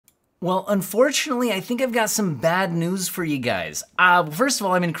Well, unfortunately, I think I've got some bad news for you guys. First of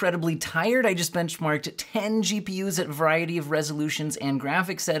all, I'm incredibly tired. I just benchmarked 10 GPUs at a variety of resolutions and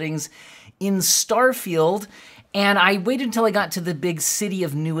graphic settings in Starfield, and I waited until I got to the big city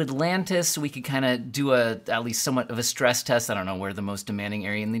of New Atlantis so we could kind of do at least somewhat of a stress test. I don't know where the most demanding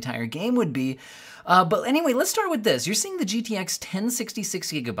area in the entire game would be. But anyway, let's start with this. You're seeing the GTX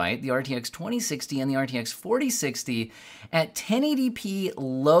 1066 GB, the RTX 2060, and the RTX 4060 at 1080p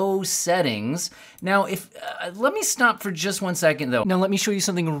low settings. Now, let me stop for just one second though. Now let me show you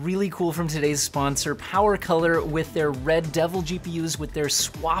something really cool from today's sponsor, PowerColor, with their Red Devil GPUs with their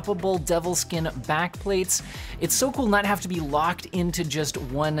swappable Devil Skin backplates. It's so cool not have to be locked into just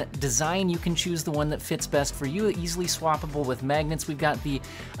one design. You can choose the one that fits best for you, easily swappable with magnets. We've got the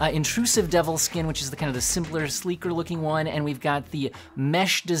intrusive Devil Skin, which is the kind of the simpler, sleeker looking one, and we've got the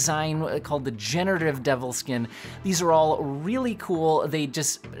mesh design called the generative Devil Skin. These are all really cool. They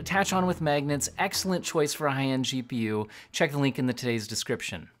just attach on with magnets. Excellent choice for a high-end GPU. Check the link in today's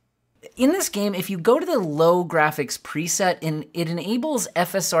description. In this game, if you go to the low graphics preset, it enables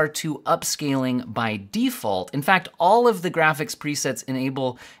FSR2 upscaling by default. In fact, all of the graphics presets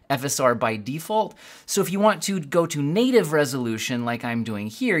enable FSR by default. So if you want to go to native resolution, like I'm doing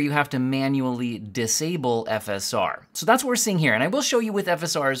here, you have to manually disable FSR. So that's what we're seeing here, and I will show you with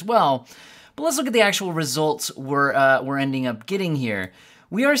FSR as well. But let's look at the actual results we're ending up getting here.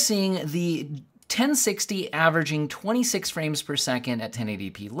 We are seeing the 1060 averaging 26 frames per second at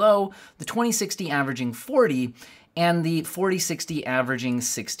 1080p low, the 2060 averaging 40, and the 4060 averaging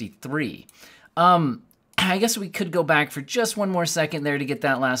 63. I guess we could go back for just one more second there to get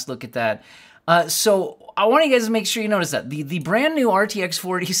that last look at that. So I want you guys to make sure you notice that. The brand new RTX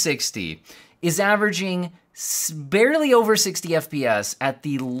 4060 is averaging barely over 60 FPS at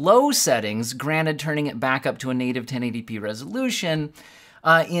the low settings, granted turning it back up to a native 1080p resolution.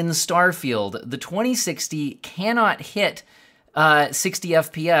 In Starfield, the 2060 cannot hit 60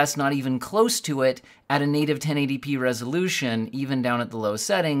 FPS, not even close to it, at a native 1080p resolution, even down at the low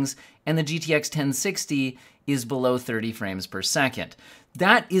settings, and the GTX 1060 is below 30 frames per second.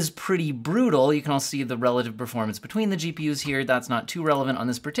 That is pretty brutal. You can also see the relative performance between the GPUs here. That's not too relevant on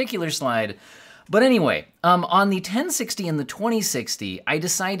this particular slide. But anyway, on the 1060 and the 2060, I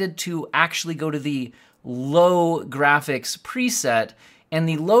decided to actually go to the low graphics preset. And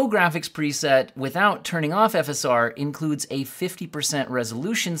the low graphics preset, without turning off FSR, includes a 50%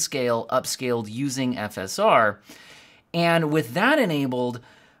 resolution scale upscaled using FSR. And with that enabled,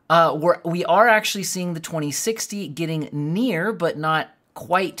 we are actually seeing the 2060 getting near, but not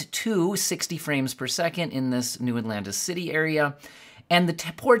quite to 60 frames per second in this New Atlantis City area. And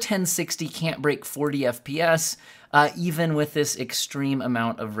the poor 1060 can't break 40 FPS, even with this extreme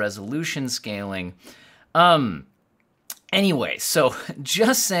amount of resolution scaling. Anyway, so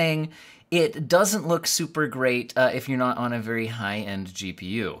just saying, it doesn't look super great if you're not on a very high-end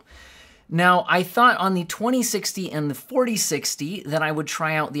GPU. Now, I thought on the 2060 and the 4060 that I would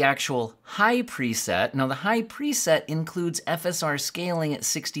try out the actual high preset. Now, the high preset includes FSR scaling at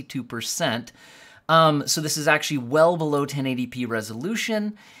 62%. So this is actually well below 1080p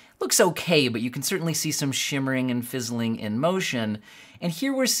resolution. Looks okay, but you can certainly see some shimmering and fizzling in motion. And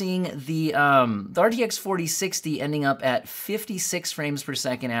here we're seeing the RTX 4060 ending up at 56 frames per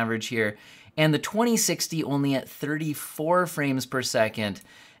second average here, and the 2060 only at 34 frames per second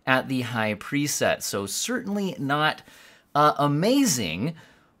at the high preset. So certainly not amazing,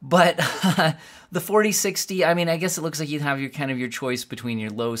 but the 4060, I mean, I guess it looks like you'd have your choice between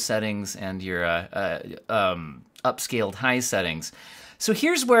your low settings and your upscaled high settings. So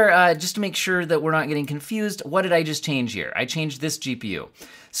here's where, just to make sure that we're not getting confused, what did I just change here? I changed this GPU.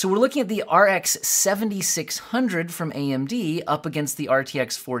 So we're looking at the RX 7600 from AMD up against the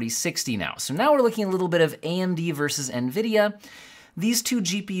RTX 4060 now. So now we're looking at a little bit of AMD versus NVIDIA. These two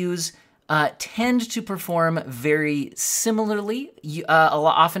GPUs tend to perform very similarly.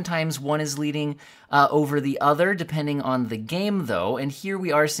 Oftentimes one is leading over the other, depending on the game though. And here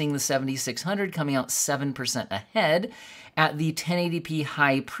we are seeing the 7600 coming out 7% ahead at the 1080p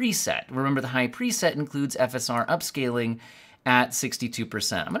high preset. Remember, the high preset includes FSR upscaling at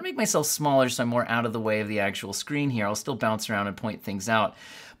 62%. I'm gonna make myself smaller so I'm more out of the way of the actual screen here. I'll still bounce around and point things out.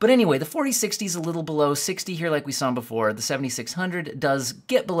 But anyway, the 4060 is a little below 60 here like we saw before. The 7600 does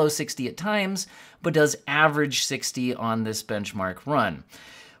get below 60 at times, but does average 60 on this benchmark run.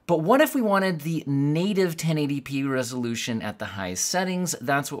 But what if we wanted the native 1080p resolution at the high settings?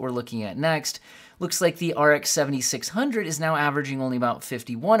 That's what we're looking at next. Looks like the RX 7600 is now averaging only about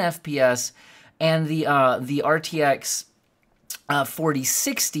 51 FPS, and the RTX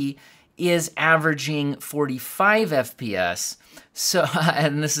 4060 is averaging 45 FPS. So,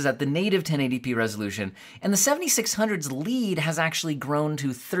 and this is at the native 1080p resolution. And the 7600's lead has actually grown to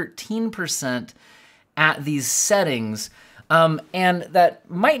 13% at these settings. And that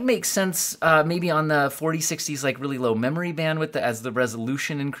might make sense maybe on the 4060's like really low memory bandwidth as the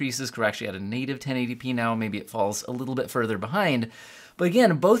resolution increases. We're actually at a native 1080p now. Maybe it falls a little bit further behind. But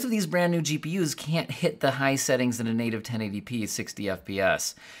again, both of these brand new GPUs can't hit the high settings in a native 1080p 60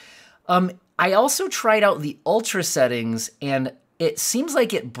 FPS. I also tried out the ultra settings, and it seems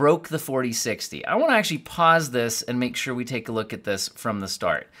like it broke the 4060. I want to actually pause this and make sure we take a look at this from the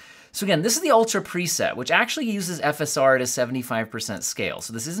start. So again, this is the ultra preset, which actually uses FSR at a 75% scale.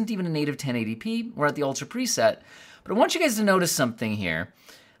 So this isn't even a native 1080p. We're at the ultra preset. But I want you guys to notice something here.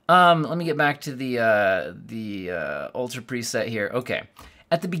 Let me get back to the ultra preset here. Okay.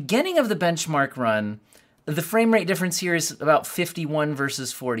 At the beginning of the benchmark run, the frame rate difference here is about 51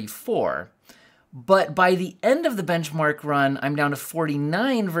 versus 44. But by the end of the benchmark run, I'm down to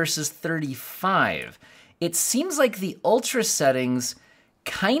 49 versus 35. It seems like the ultra settings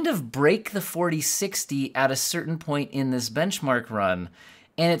kind of break the 4060 at a certain point in this benchmark run,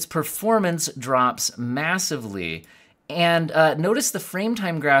 and its performance drops massively. And notice the frame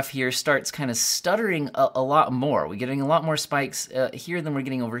time graph here starts kind of stuttering a lot more. We're getting a lot more spikes here than we're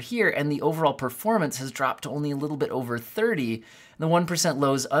getting over here, and the overall performance has dropped to only a little bit over 30. And the 1%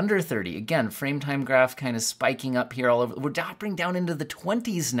 lows under 30. Again, frame time graph kind of spiking up here all over. We're dropping down into the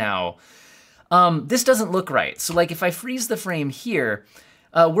 20s now. This doesn't look right. So like if I freeze the frame here,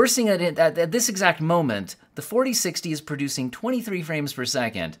 we're seeing that at this exact moment, the 4060 is producing 23 frames per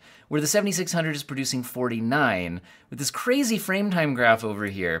second, where the 7600 is producing 49. With this crazy frame time graph over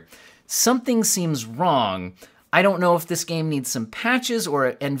here, something seems wrong. I don't know if this game needs some patches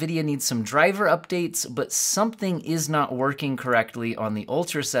or NVIDIA needs some driver updates, but something is not working correctly on the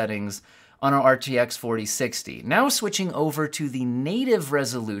ultra settings on our RTX 4060. Now switching over to the native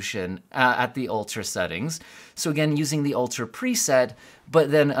resolution at the ultra settings. So again, using the ultra preset,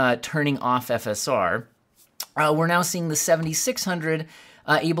 but then turning off FSR. We're now seeing the 7600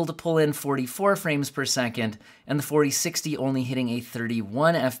 able to pull in 44 frames per second, and the 4060 only hitting a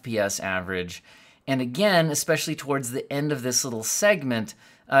 31 FPS average. And again, especially towards the end of this little segment,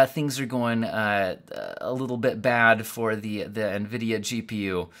 things are going a little bit bad for the NVIDIA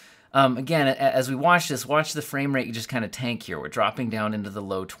GPU. Again, as we watch this, watch the frame rate just kind of tank here. We're dropping down into the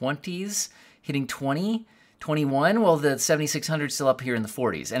low 20s, hitting 20, 21, while the 7600 is still up here in the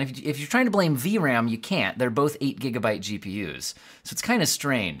 40s. And if you're trying to blame VRAM, you can't. They're both 8GB GPUs. So it's kind of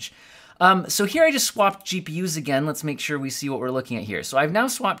strange. So here I just swapped GPUs again. Let's make sure we see what we're looking at here. So I've now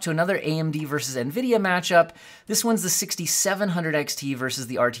swapped to another AMD versus NVIDIA matchup. This one's the 6700 XT versus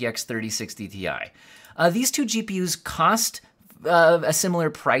the RTX 3060 Ti. These two GPUs cost a similar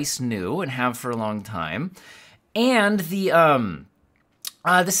price new and have for a long time. And the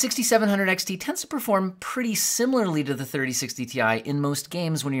 6700 XT tends to perform pretty similarly to the 3060 Ti in most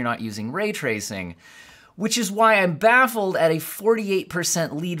games when you're not using ray tracing, which is why I'm baffled at a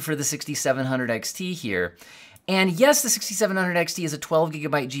 48% lead for the 6700 XT here. And yes, the 6700 XT is a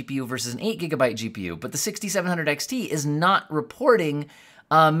 12GB GPU versus an 8GB GPU, but the 6700 XT is not reporting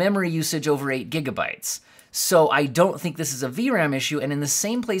memory usage over 8GB. So I don't think this is a VRAM issue, and in the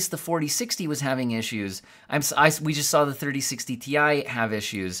same place the 4060 was having issues, we just saw the 3060 Ti have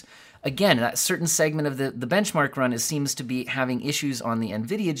issues. Again, that certain segment of the benchmark run seems to be having issues on the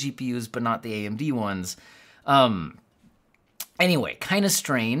NVIDIA GPUs, but not the AMD ones. Anyway, kind of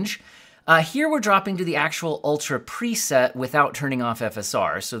strange. Here we're dropping to the actual Ultra preset without turning off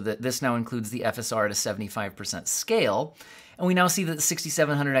FSR, so that this now includes the FSR at a 75% scale. And we now see that the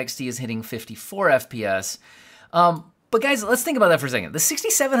 6700 XT is hitting 54 FPS. But guys, let's think about that for a second. The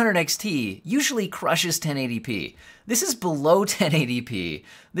 6700 XT usually crushes 1080p. This is below 1080p.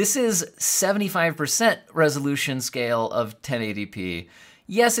 This is 75% resolution scale of 1080p.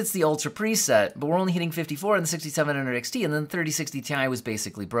 Yes, it's the Ultra preset, but we're only hitting 54 in the 6700 XT, and then 3060 Ti was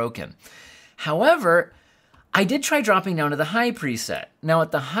basically broken. However, I did try dropping down to the high preset. Now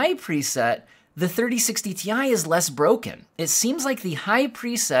at the high preset, the 3060 Ti is less broken. It seems like the high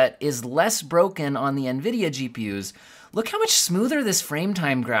preset is less broken on the NVIDIA GPUs. Look how much smoother this frame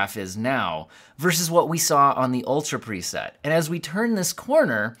time graph is now versus what we saw on the Ultra preset. And as we turn this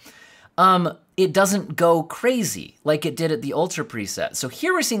corner, it doesn't go crazy like it did at the Ultra preset. So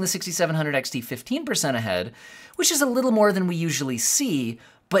here we're seeing the 6700 XT 15% ahead, which is a little more than we usually see,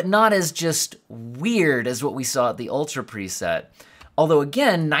 but not as just weird as what we saw at the Ultra preset. Although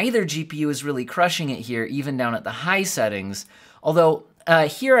again, neither GPU is really crushing it here, even down at the high settings. Although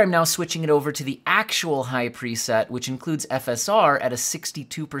here I'm now switching it over to the actual high preset, which includes FSR at a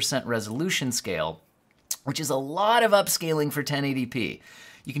 62% resolution scale, which is a lot of upscaling for 1080p.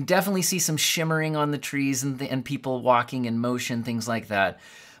 You can definitely see some shimmering on the trees and people walking in motion, things like that.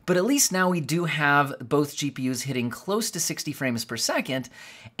 But at least now we do have both GPUs hitting close to 60 frames per second,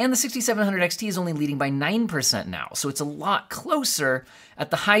 and the 6700 XT is only leading by 9% now. So it's a lot closer at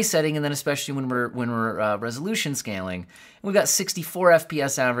the high setting, and then especially when we're resolution scaling. And we've got 64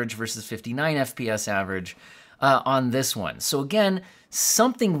 FPS average versus 59 FPS average on this one. So again,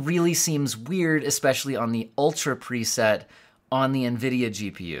 something really seems weird, especially on the Ultra preset on the NVIDIA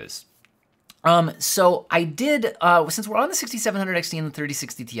GPUs. So I did, since we're on the 6700 XT and the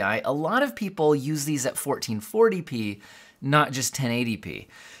 3060 Ti, a lot of people use these at 1440p, not just 1080p.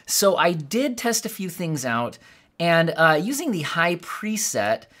 So I did test a few things out, and using the high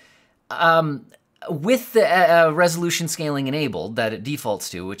preset, with the resolution scaling enabled that it defaults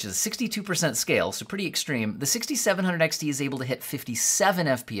to, which is 62% scale, so pretty extreme, the 6700 XT is able to hit 57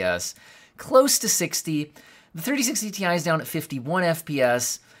 FPS, close to 60. The 3060 Ti is down at 51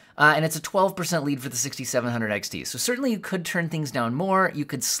 FPS, and it's a 12% lead for the 6700 XT. So certainly you could turn things down more. You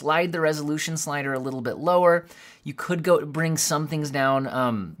could slide the resolution slider a little bit lower. You could go bring some things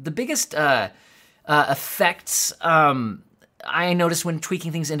down. The biggest effects I noticed when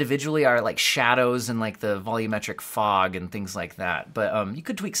tweaking things individually are like shadows and like the volumetric fog and things like that. But you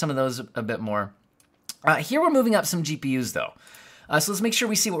could tweak some of those a bit more. Here we're moving up some GPUs though. So let's make sure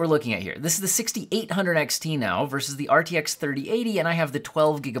we see what we're looking at here. This is the 6800 XT now versus the RTX 3080, and I have the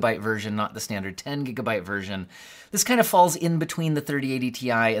 12 gigabyte version, not the standard 10 gigabyte version. This kind of falls in between the 3080 Ti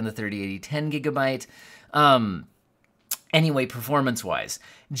and the 3080 10 gigabyte. Anyway, performance-wise,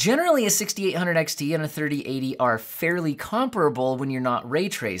 generally a 6800 XT and a 3080 are fairly comparable when you're not ray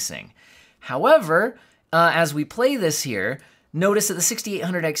tracing. However, as we play this here, notice that the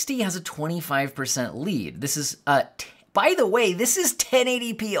 6800 XT has a 25% lead. This is by the way, this is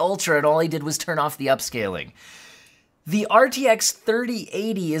 1080p Ultra, and all I did was turn off the upscaling. The RTX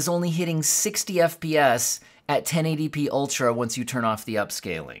 3080 is only hitting 60 FPS at 1080p Ultra once you turn off the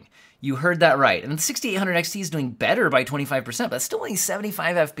upscaling. You heard that right. And the 6800 XT is doing better by 25%, but it's still only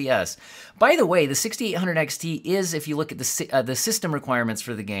 75 FPS. By the way, the 6800 XT is, if you look at the system requirements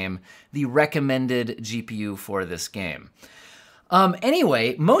for the game, the recommended GPU for this game.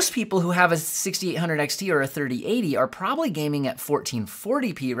 Anyway, most people who have a 6800 XT or a 3080 are probably gaming at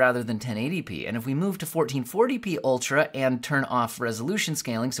 1440p rather than 1080p. And if we move to 1440p Ultra and turn off resolution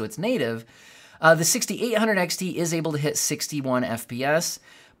scaling so it's native, the 6800 XT is able to hit 61 FPS,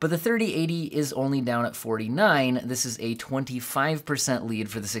 but the 3080 is only down at 49. This is a 25% lead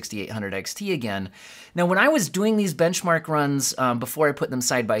for the 6800 XT again. Now, when I was doing these benchmark runs before I put them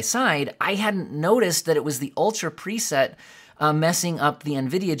side by side, I hadn't noticed that it was the Ultra preset messing up the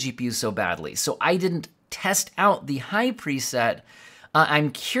NVIDIA GPU so badly. So I didn't test out the high preset. I'm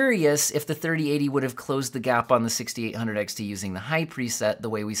curious if the 3080 would have closed the gap on the 6800 XT using the high preset the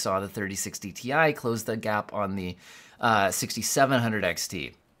way we saw the 3060 Ti close the gap on the 6700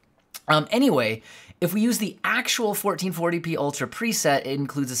 XT. Anyway, if we use the actual 1440p Ultra preset, it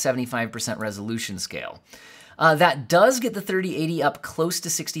includes a 75% resolution scale. That does get the 3080 up close to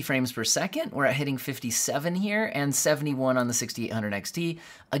 60 frames per second. We're at hitting 57 here and 71 on the 6800 XT.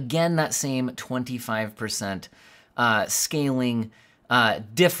 Again, that same 25% scaling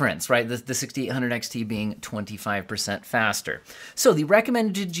difference, right? The 6800 XT being 25% faster. So the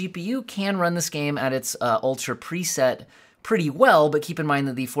recommended GPU can run this game at its Ultra preset pretty well, but keep in mind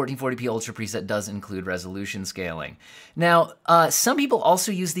that the 1440p Ultra preset does include resolution scaling. Now, some people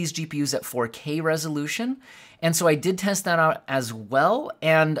also use these GPUs at 4K resolution, and so I did test that out as well,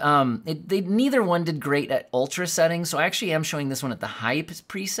 and neither one did great at Ultra settings, so I actually am showing this one at the high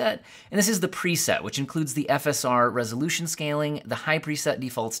preset, and this is the preset, which includes the FSR resolution scaling. The high preset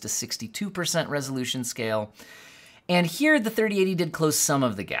defaults to 62% resolution scale. And here, the 3080 did close some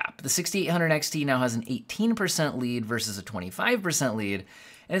of the gap. The 6800 XT now has an 18% lead versus a 25% lead.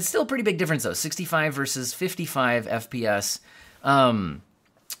 And it's still a pretty big difference, though. 65 versus 55 FPS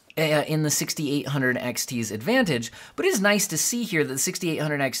in the 6800 XT's advantage. But it is nice to see here that the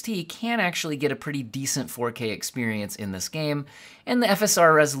 6800 XT can actually get a pretty decent 4K experience in this game. And the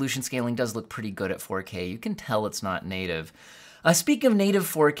FSR resolution scaling does look pretty good at 4K. You can tell it's not native. Speaking of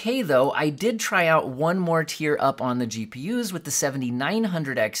native 4K though, I did try out one more tier up on the GPUs with the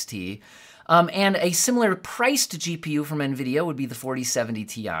 7900 XT, and a similar priced GPU from NVIDIA would be the 4070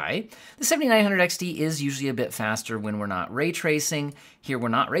 Ti. The 7900 XT is usually a bit faster when we're not ray tracing. Here we're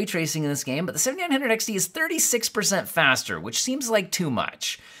not ray tracing in this game, but the 7900 XT is 36% faster, which seems like too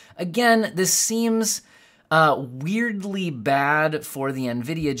much. Again, this seems Weirdly bad for the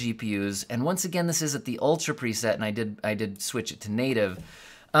NVIDIA GPUs, and once again, this is at the Ultra preset, and I did switch it to native.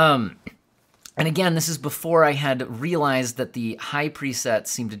 And again, this is before I had realized that the high presets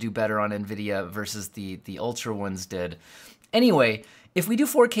seem to do better on NVIDIA versus the Ultra ones did. Anyway, if we do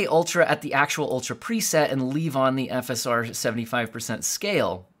 4K Ultra at the actual Ultra preset and leave on the FSR 75%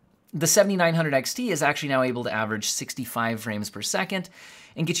 scale, the 7900 XT is actually now able to average 65 frames per second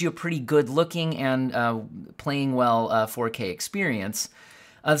and get you a pretty good looking and playing well 4K experience.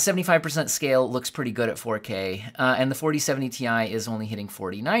 The 75% scale looks pretty good at 4K, and the 4070 Ti is only hitting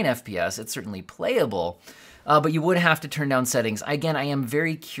 49 FPS. It's certainly playable, but you would have to turn down settings. Again, I am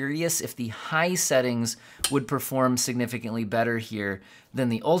very curious if the high settings would perform significantly better here than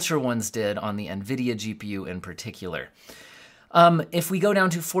the Ultra ones did on the NVIDIA GPU in particular. If we go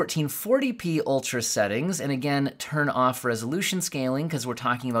down to 1440p Ultra settings, and again, turn off resolution scaling because we're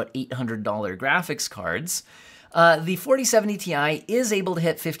talking about $800 graphics cards, the 4070 Ti is able to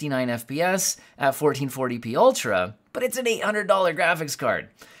hit 59 FPS at 1440p Ultra, but it's an $800 graphics card.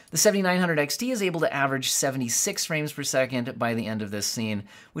 The 7900 XT is able to average 76 frames per second by the end of this scene,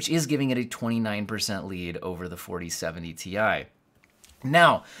 which is giving it a 29% lead over the 4070 Ti.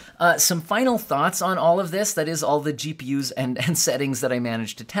 Now, some final thoughts on all of this. That is all the GPUs and settings that I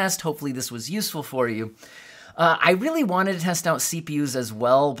managed to test. Hopefully this was useful for you. I really wanted to test out CPUs as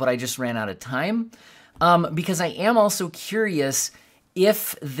well, but I just ran out of time because I am also curious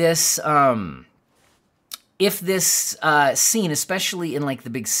if this scene, especially in like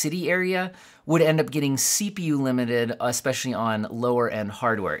the big city area, would end up getting CPU limited, especially on lower end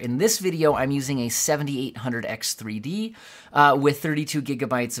hardware. In this video, I'm using a 7800X3D with 32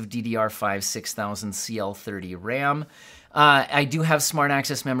 gigabytes of DDR5 6000 CL30 RAM. I do have smart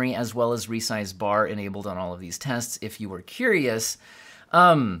access memory as well as ResizeBAR enabled on all of these tests if you were curious.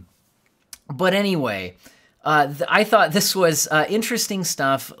 But anyway, I thought this was interesting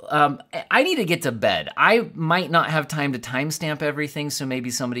stuff. I need to get to bed. I might not have time to timestamp everything, so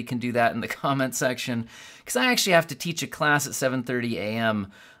maybe somebody can do that in the comment section, because I actually have to teach a class at 7:30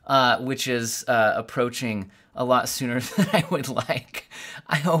 a.m., which is approaching a lot sooner than I would like.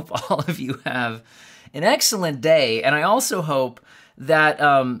 I hope all of you have an excellent day, and I also hope that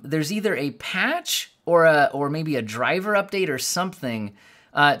there's either a patch or maybe a driver update or something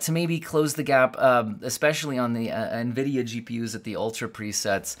to maybe close the gap, especially on the NVIDIA GPUs at the Ultra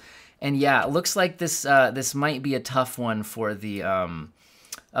presets. And yeah, it looks like this this might be a tough one for the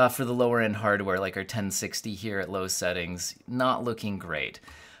lower end hardware, like our 1060 here at low settings. Not looking great.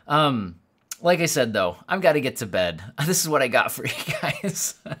 Like I said though, I've got to get to bed. This is what I got for you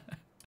guys.